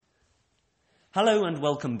Hello and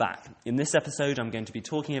welcome back. In this episode I'm going to be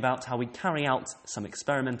talking about how we carry out some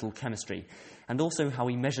experimental chemistry and also how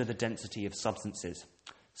we measure the density of substances.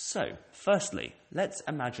 So, firstly, let's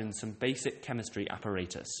imagine some basic chemistry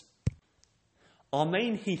apparatus. Our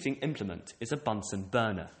main heating implement is a Bunsen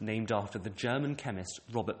burner, named after the German chemist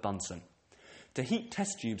Robert Bunsen. To heat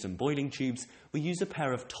test tubes and boiling tubes, we use a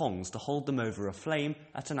pair of tongs to hold them over a flame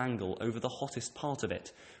at an angle over the hottest part of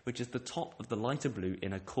it, which is the top of the lighter blue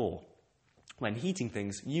inner core. When heating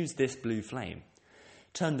things, use this blue flame.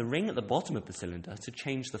 Turn the ring at the bottom of the cylinder to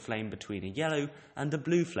change the flame between a yellow and a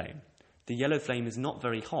blue flame. The yellow flame is not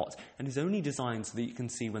very hot and is only designed so that you can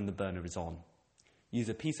see when the burner is on. Use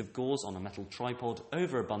a piece of gauze on a metal tripod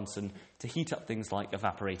over a Bunsen to heat up things like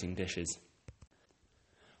evaporating dishes.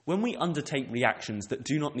 When we undertake reactions that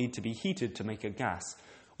do not need to be heated to make a gas,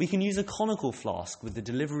 we can use a conical flask with the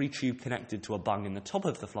delivery tube connected to a bung in the top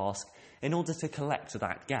of the flask in order to collect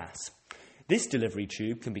that gas. This delivery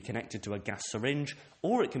tube can be connected to a gas syringe,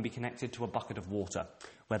 or it can be connected to a bucket of water,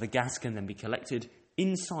 where the gas can then be collected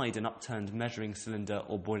inside an upturned measuring cylinder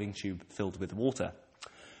or boiling tube filled with water.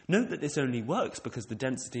 Note that this only works because the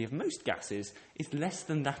density of most gases is less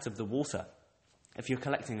than that of the water. If you're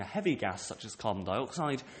collecting a heavy gas such as carbon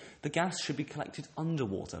dioxide, the gas should be collected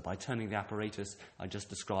underwater by turning the apparatus I just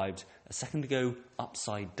described a second ago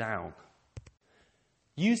upside down.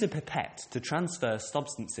 Use a pipette to transfer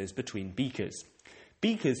substances between beakers.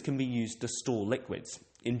 Beakers can be used to store liquids.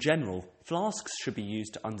 In general, flasks should be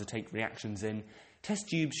used to undertake reactions in, test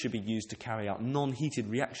tubes should be used to carry out non-heated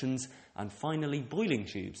reactions, and finally, boiling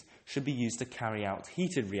tubes should be used to carry out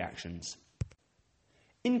heated reactions.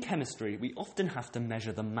 In chemistry, we often have to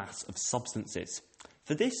measure the mass of substances.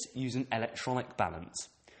 For this, use an electronic balance.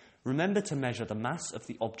 Remember to measure the mass of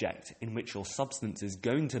the object in which your substance is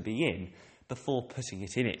going to be in before putting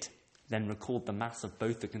it in it. Then record the mass of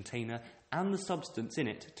both the container and the substance in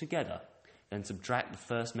it together. Then subtract the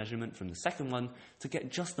first measurement from the second one to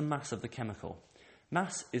get just the mass of the chemical.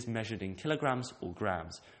 Mass is measured in kilograms or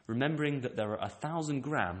grams, remembering that there are 1,000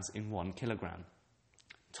 grams in 1 kilogram.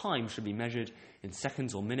 Time should be measured in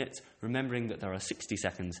seconds or minutes, remembering that there are 60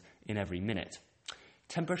 seconds in every minute.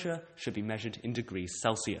 Temperature should be measured in degrees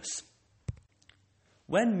Celsius.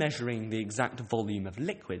 When measuring the exact volume of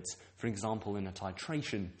liquids, for example in a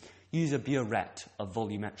titration, use a burette, a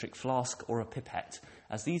volumetric flask, or a pipette,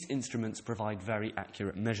 as these instruments provide very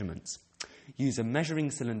accurate measurements. Use a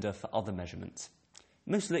measuring cylinder for other measurements.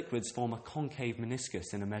 Most liquids form a concave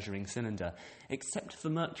meniscus in a measuring cylinder, except for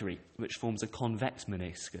mercury, which forms a convex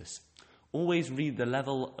meniscus. Always read the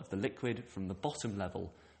level of the liquid from the bottom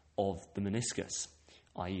level of the meniscus,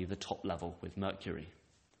 i.e. the top level with mercury.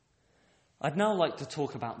 I'd now like to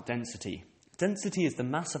talk about density. Density is the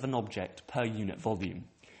mass of an object per unit volume.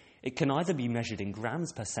 It can either be measured in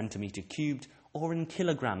grams per centimetre cubed or in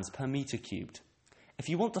kilograms per metre cubed. If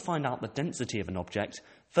you want to find out the density of an object,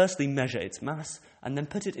 firstly measure its mass and then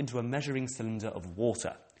put it into a measuring cylinder of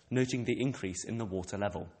water, noting the increase in the water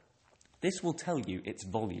level. This will tell you its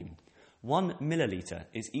volume. 1 millilitre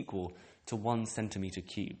is equal to 1 centimetre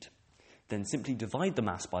cubed. Then simply divide the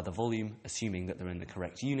mass by the volume, assuming that they're in the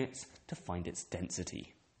correct units, to find its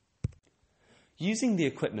density. Using the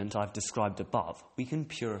equipment I've described above, we can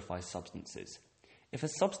purify substances. If a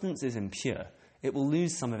substance is impure, it will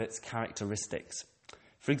lose some of its characteristics.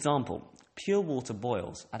 For example, pure water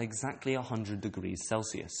boils at exactly 100 degrees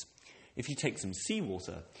Celsius. If you take some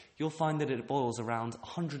seawater, you'll find that it boils around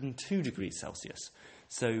 102 degrees Celsius.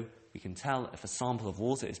 So we can tell if a sample of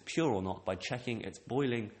water is pure or not by checking its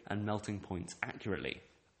boiling and melting points accurately.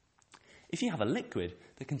 If you have a liquid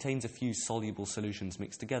that contains a few soluble solutions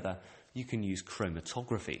mixed together, you can use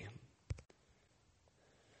chromatography.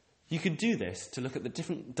 You could do this to look at the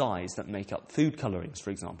different dyes that make up food colourings, for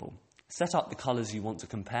example. Set up the colours you want to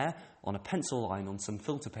compare on a pencil line on some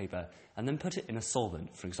filter paper and then put it in a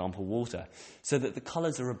solvent, for example water, so that the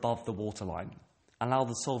colours are above the water line. Allow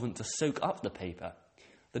the solvent to soak up the paper.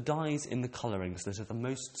 The dyes in the colourings that are the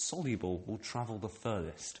most soluble will travel the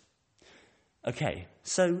furthest. Okay,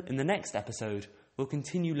 so in the next episode, we'll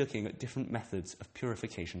continue looking at different methods of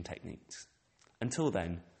purification techniques. Until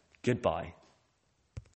then, goodbye.